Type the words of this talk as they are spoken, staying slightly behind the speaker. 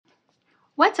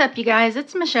What's up, you guys?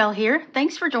 It's Michelle here.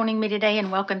 Thanks for joining me today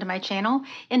and welcome to my channel.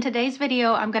 In today's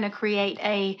video, I'm going to create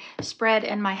a spread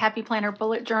in my Happy Planner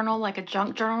bullet journal, like a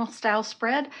junk journal style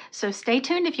spread. So stay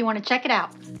tuned if you want to check it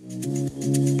out.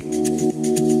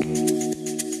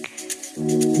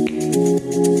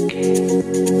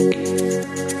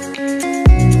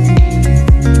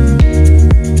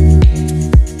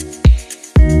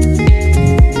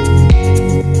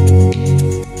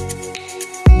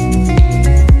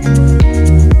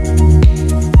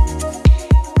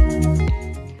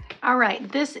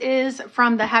 This is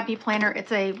from the Happy Planner.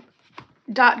 It's a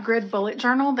dot grid bullet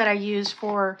journal that I use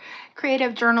for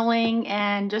creative journaling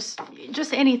and just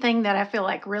anything that I feel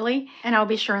like, really. And I'll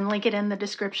be sure and link it in the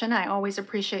description. I always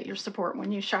appreciate your support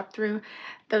when you shop through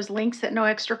those links at no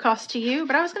extra cost to you.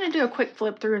 But I was going to do a quick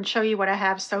flip through and show you what I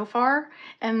have so far,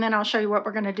 and then I'll show you what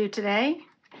we're going to do today.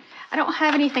 I don't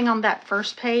have anything on that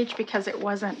first page because it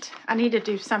wasn't, I need to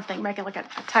do something, make it like a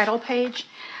title page.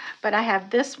 But I have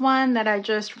this one that I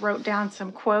just wrote down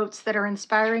some quotes that are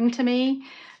inspiring to me.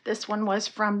 This one was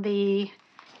from the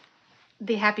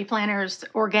Happy Planner's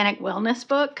Organic Wellness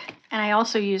book. And I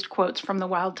also used quotes from the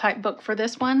Wild Type book for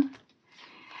this one.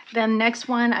 Then next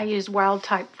one, I used Wild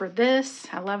Type for this.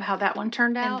 I love how that one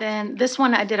turned out. And then this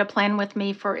one, I did a plan with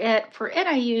me for it. For it,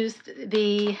 I used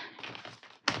the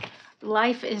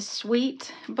Life is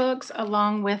Sweet books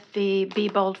along with the Be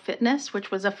Bold Fitness,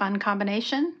 which was a fun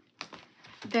combination.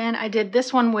 Then I did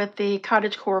this one with the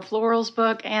Cottagecore Florals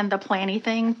book and the Planny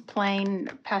Thing, plain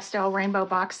pastel rainbow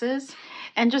boxes.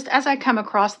 And just as I come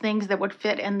across things that would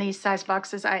fit in these size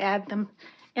boxes, I add them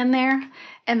in there.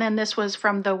 And then this was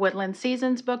from the Woodland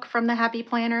Seasons book from the Happy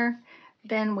Planner.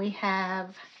 Then we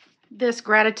have this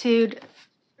gratitude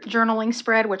journaling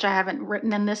spread, which I haven't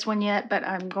written in this one yet, but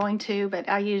I'm going to. But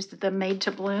I used the Made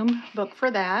to Bloom book for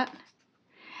that.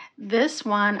 This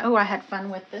one, oh, I had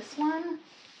fun with this one.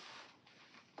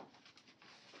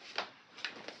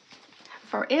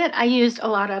 For it, I used a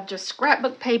lot of just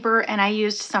scrapbook paper, and I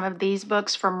used some of these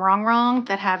books from RONGRONG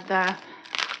that have the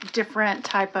different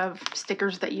type of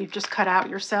stickers that you just cut out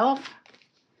yourself.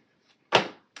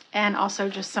 And also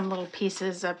just some little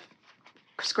pieces of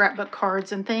scrapbook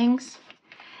cards and things.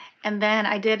 And then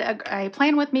I did a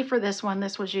plan with me for this one.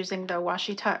 This was using the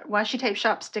washi tape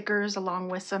shop stickers along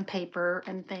with some paper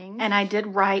and things. And I did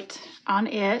write on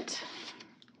it.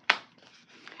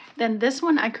 Then this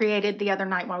one I created the other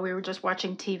night while we were just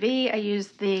watching TV. I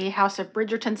used the House of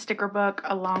Bridgerton sticker book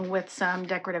along with some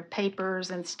decorative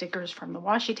papers and stickers from the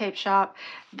washi tape shop.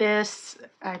 This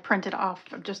I printed off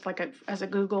just like as a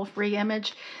Google free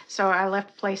image. So I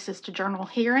left places to journal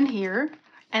here and here.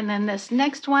 And then this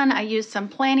next one, I used some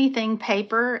Planny Thing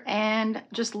paper and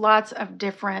just lots of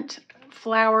different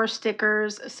flower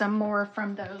stickers, some more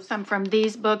from those, some from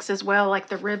these books as well, like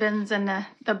the ribbons and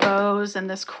the bows and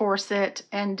this corset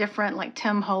and different like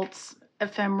Tim Holtz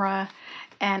ephemera.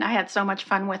 And I had so much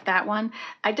fun with that one.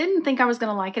 I didn't think I was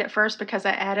going to like it at first because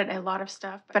I added a lot of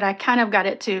stuff, but I kind of got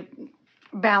it to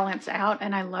balance out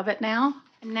and I love it now.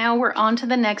 Now we're on to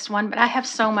the next one, but I have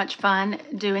so much fun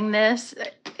doing this.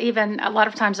 Even a lot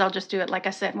of times I'll just do it, like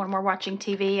I said, when we're watching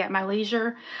TV at my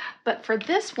leisure. But for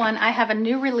this one, I have a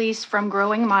new release from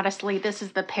Growing Modestly. This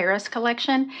is the Paris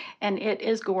collection, and it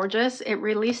is gorgeous. It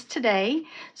released today,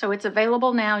 so it's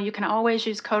available now. You can always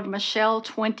use code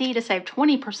Michelle20 to save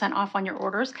 20% off on your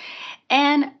orders.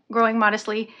 And Growing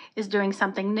Modestly is doing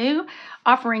something new,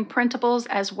 offering printables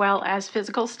as well as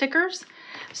physical stickers.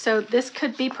 So this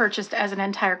could be purchased as an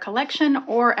entire collection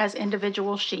or as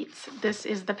individual sheets. This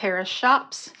is the Paris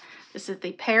Shops, this is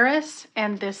the Paris,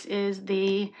 and this is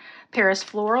the Paris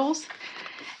Florals.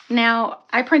 Now,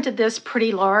 I printed this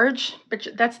pretty large, but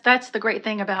that's the great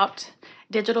thing about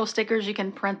digital stickers. You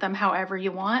can print them however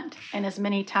you want and as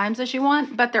many times as you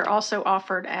want, but they're also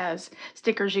offered as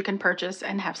stickers you can purchase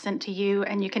and have sent to you,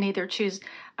 and you can either choose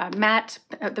matte,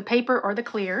 the paper, or the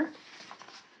clear.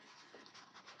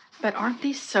 But aren't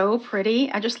these so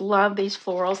pretty? I just love these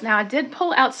florals. Now, I did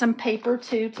pull out some paper,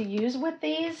 too, to use with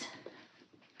these.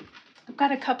 I've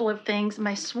got a couple of things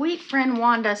my sweet friend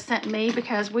Wanda sent me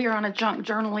because we are on a junk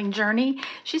journaling journey.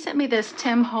 She sent me this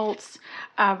Tim Holtz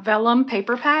VELLUM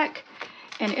paper pack,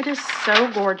 and it is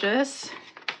so gorgeous.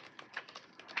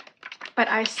 But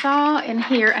I saw in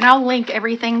here, and I'll link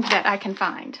everything that I can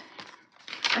find.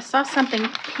 I saw something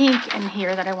pink in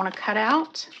here that I want to cut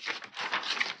out.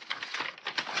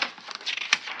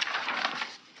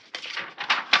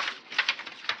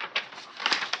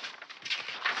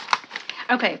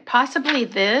 Okay, possibly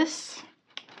this.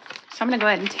 So I'm going to go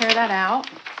ahead and tear that out.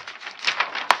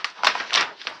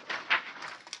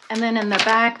 And then in the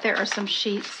back, there are some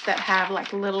sheets that have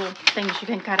like little things you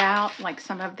can cut out, like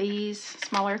some of these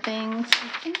smaller things. I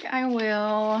think I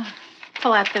will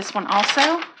pull out this one also.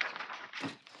 Oh,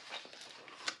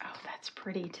 that's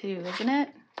pretty too, isn't it?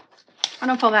 I'm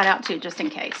gonna pull that out too, just in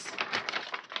case.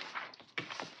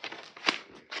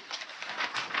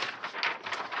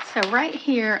 So right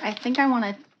here, I think I want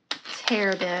to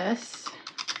tear this.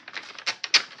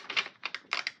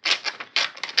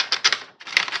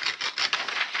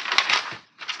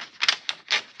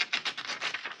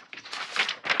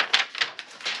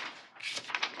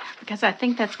 Because I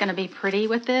think that's going to be pretty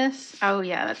with this. Oh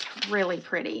yeah, that's really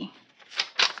pretty.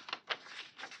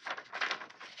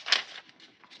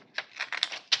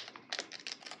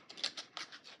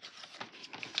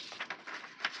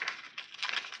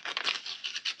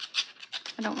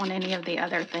 I don't want any of the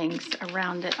other things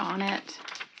around it on it.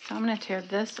 So I'm going to tear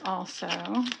this also.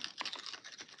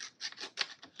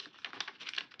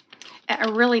 I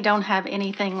really don't have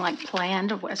anything like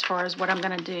planned as far as what I'm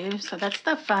going to do. So that's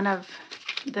the fun of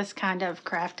this kind of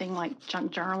crafting, like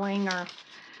junk journaling or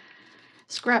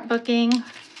scrapbooking,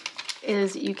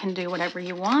 is you can do whatever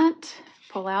you want.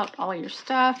 Pull out all your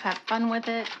stuff, have fun with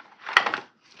it.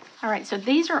 All right, so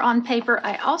these are on paper.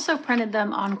 I also printed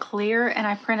them on clear, and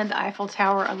I printed the Eiffel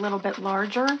Tower a little bit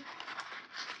larger.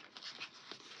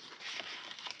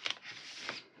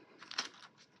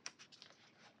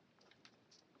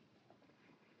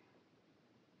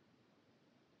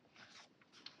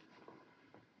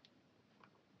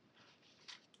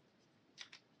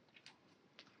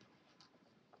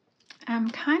 I'm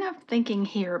kind of thinking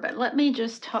here, but let me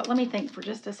think for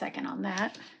just a second on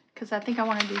that, because I think I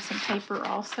want to do some paper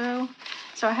also.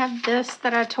 So I have this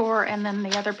that I tore, and then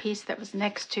the other piece that was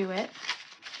next to it.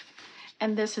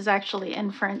 And this is actually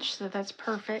in French, so that's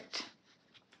perfect.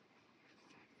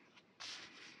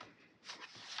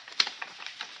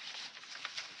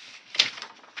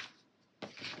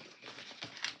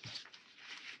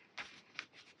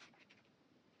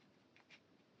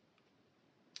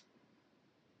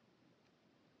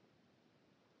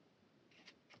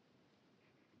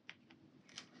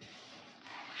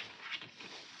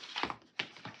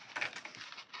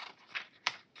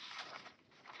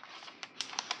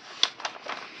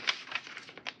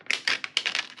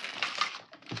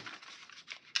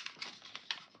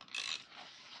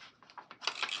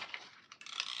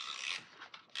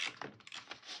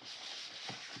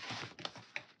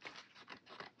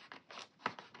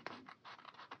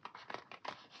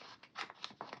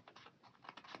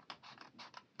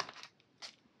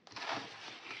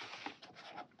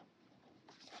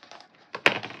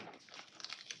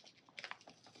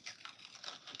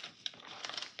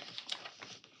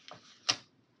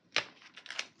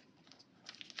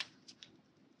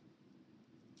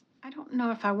 I don't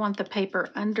know if I want the paper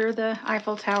under the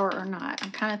Eiffel Tower or not.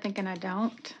 I'm kind of thinking I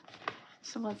don't.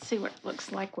 So let's see what it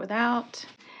looks like without.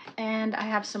 And I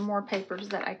have some more papers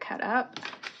that I cut up.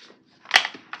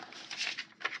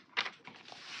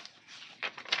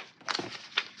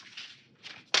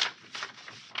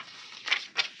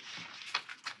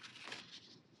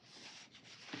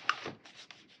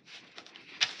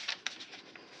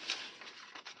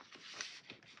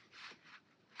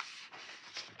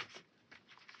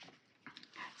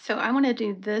 So I want to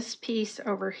do this piece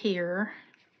over here.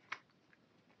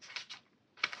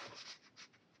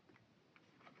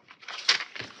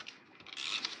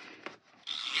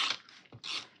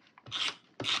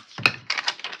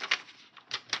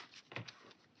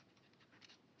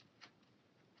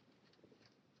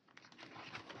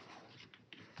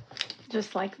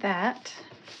 Just like that.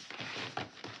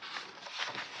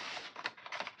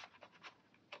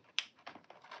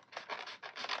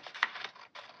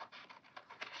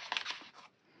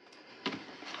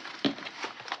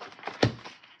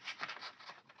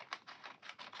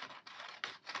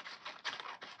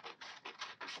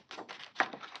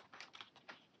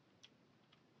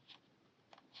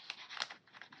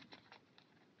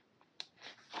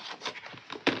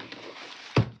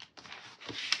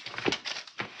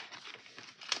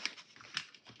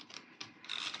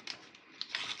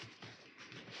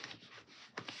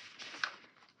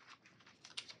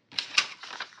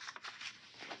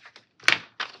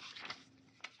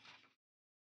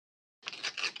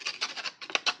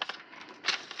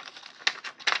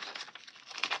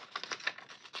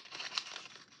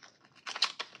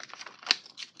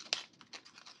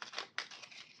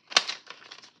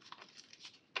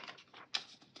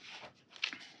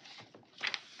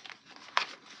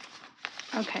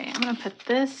 Okay, I'm going to put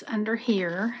this under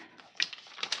here.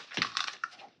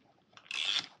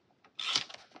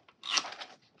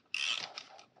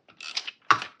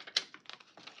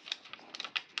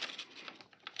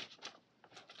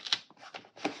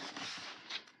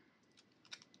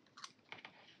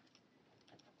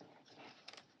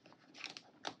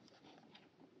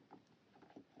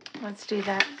 Let's do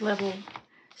that little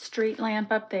street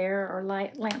lamp up there, or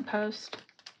light lamp post.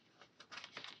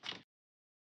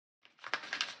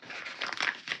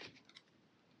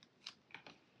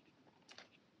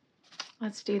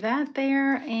 Let's do that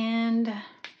there, and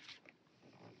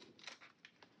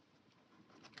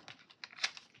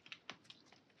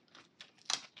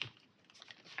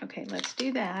okay, let's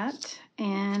do that,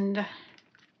 and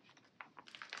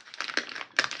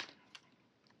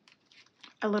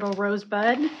a little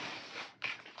rosebud.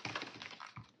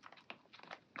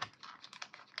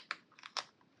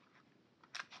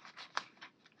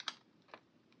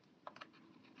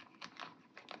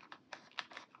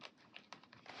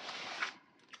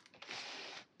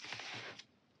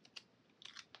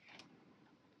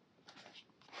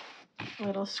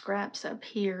 Little scraps up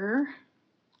here.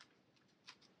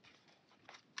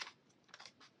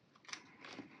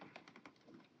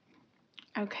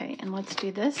 Okay, and let's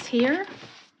do this here.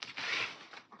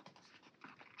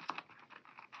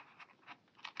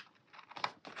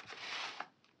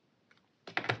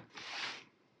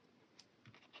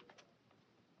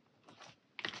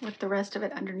 With the rest of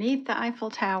it underneath the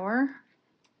Eiffel Tower.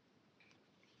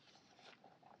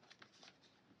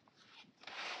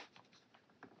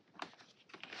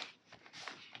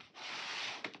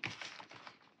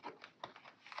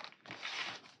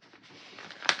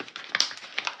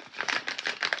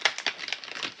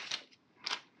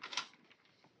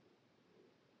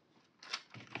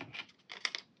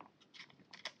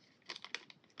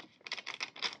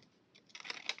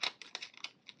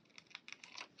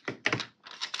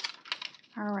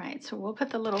 All right, so we'll put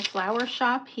the little flower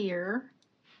shop here.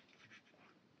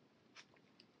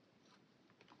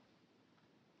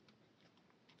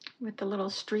 With the little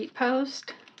street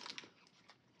post.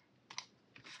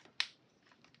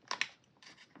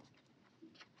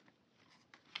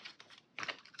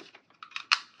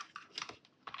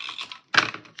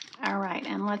 All right,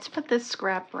 and let's put this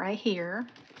scrap right here.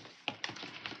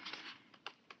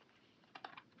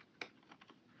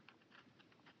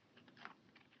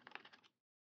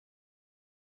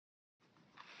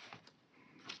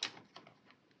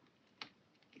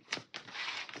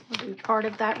 We'll do part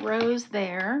of that rose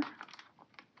there.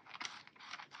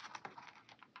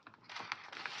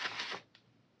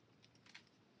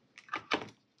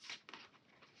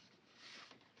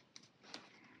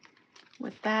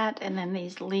 With that, and then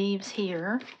these leaves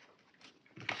here.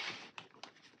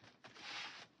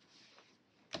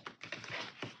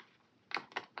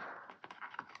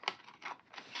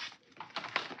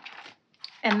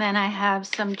 And then I have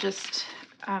some just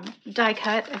die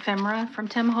cut ephemera from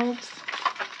Tim Holtz.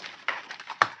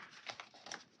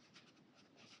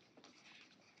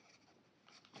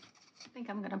 I think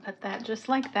I'm going to put that just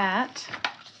like that.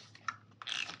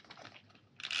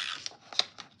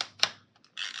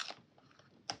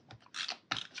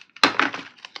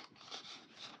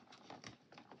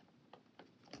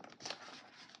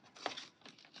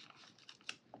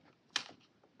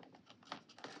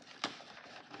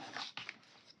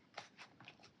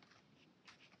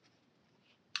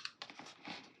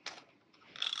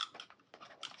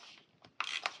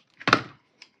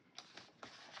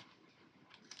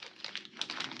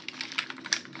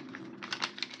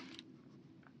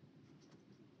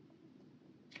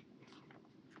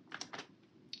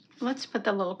 Let's put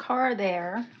the little car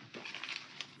there.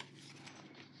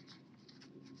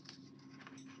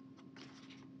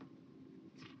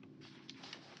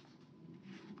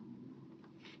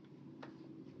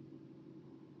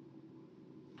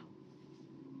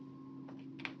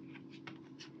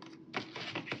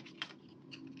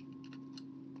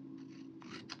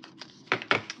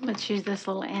 Let's use this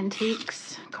little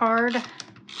antiques card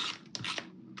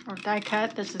or die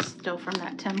cut. This is still from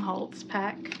that Tim Holtz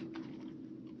pack.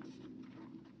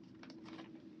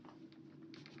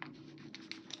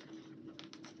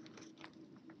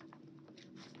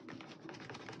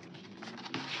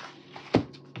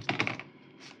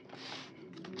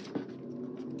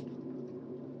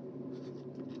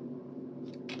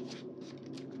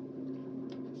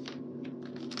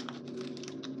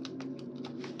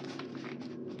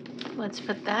 Let's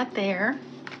put that there.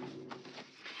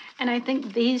 And I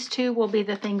think these two will be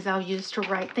the things I'll use to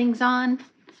write things on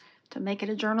to make it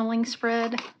a journaling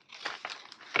spread.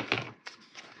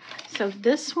 So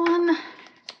this one,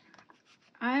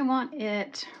 I want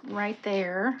it right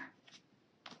there.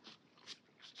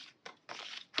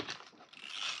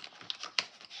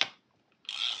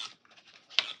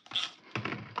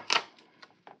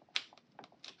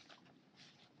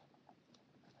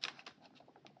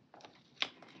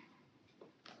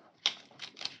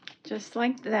 Just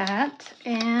like that,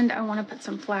 and I want to put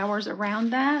some flowers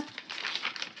around that.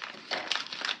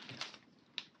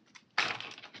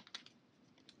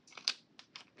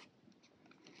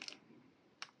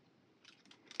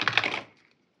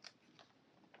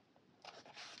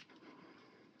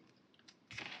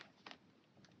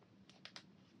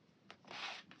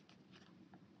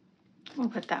 We'll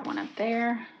put that one up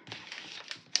there.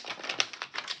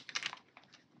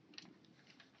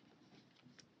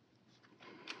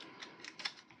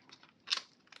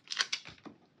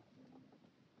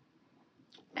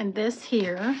 And this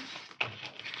here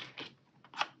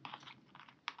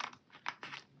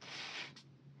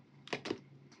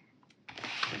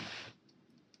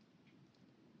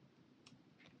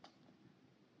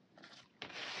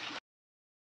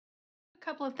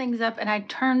a couple of things up, and I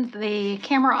turned the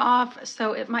camera off,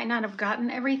 so it might not have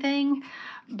gotten everything,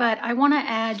 but I want to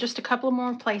add just a couple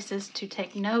more places to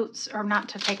take notes, or not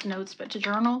to take notes, but to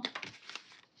journal.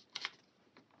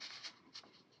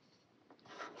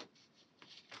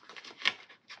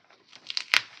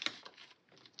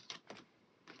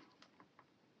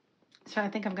 So I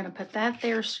think I'm going to put that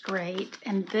there straight.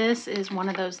 And this is one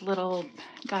of those little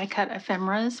die cut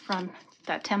ephemeras from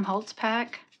that Tim Holtz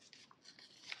pack.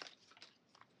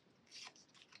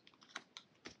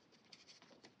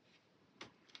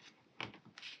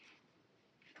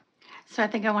 So I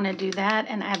think I want to do that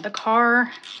and add the car.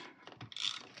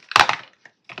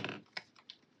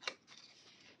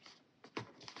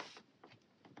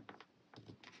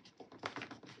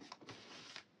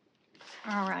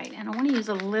 All right, and I want to use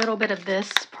a little bit of this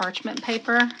parchment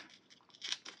paper.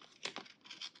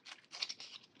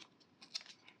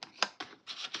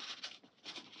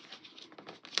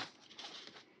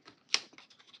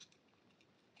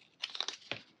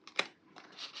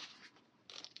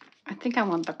 I think I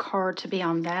want the card to be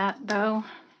on that though.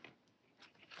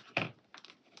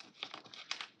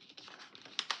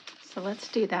 So let's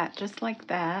do that just like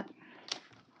that,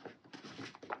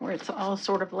 where it's all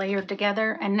sort of layered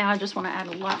together. And now I just want to add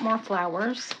a lot more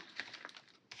flowers.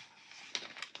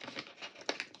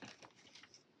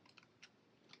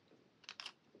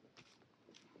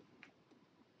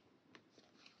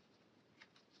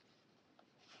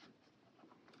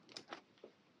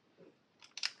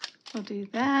 We'll do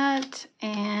that,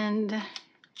 and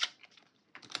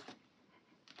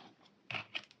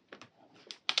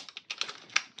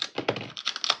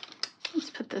let's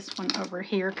put this one over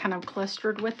here, kind of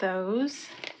clustered with those.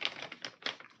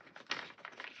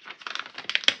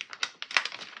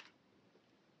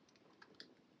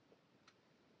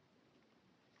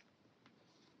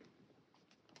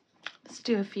 Let's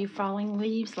do a few falling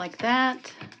leaves like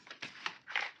that.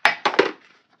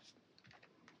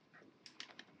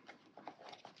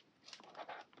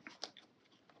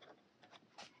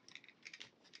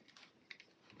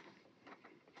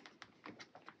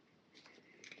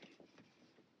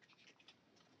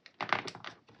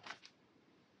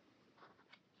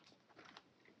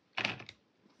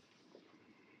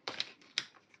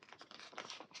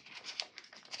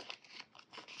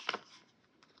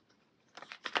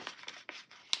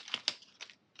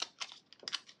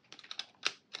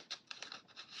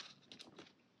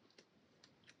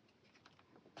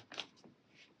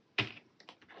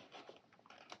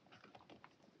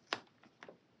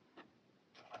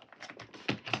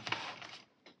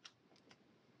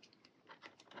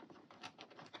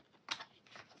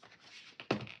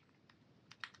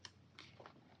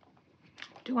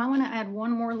 Do I want to add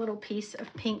one more little piece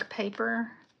of pink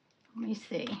paper? Let me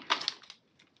see.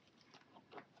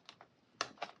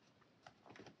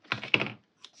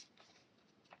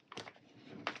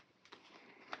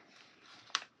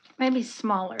 Maybe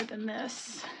smaller than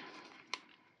this.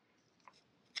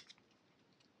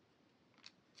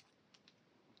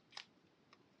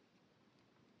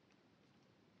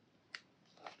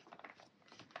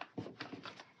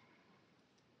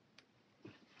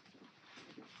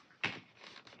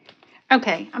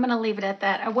 Okay, I'm going to leave it at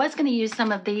that. I was going to use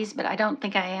some of these, but I don't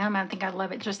think I am. I think I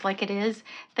love it just like it is.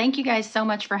 Thank you guys so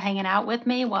much for hanging out with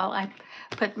me while I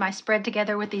put my spread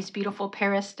together with these beautiful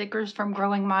Paris stickers from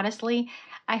Growing Modestly.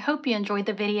 I hope you enjoyed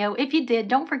the video. If you did,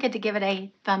 don't forget to give it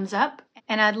a thumbs up.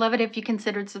 And I'd love it if you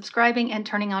considered subscribing and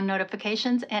turning on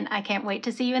notifications. And I can't wait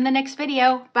to see you in the next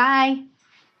video. Bye!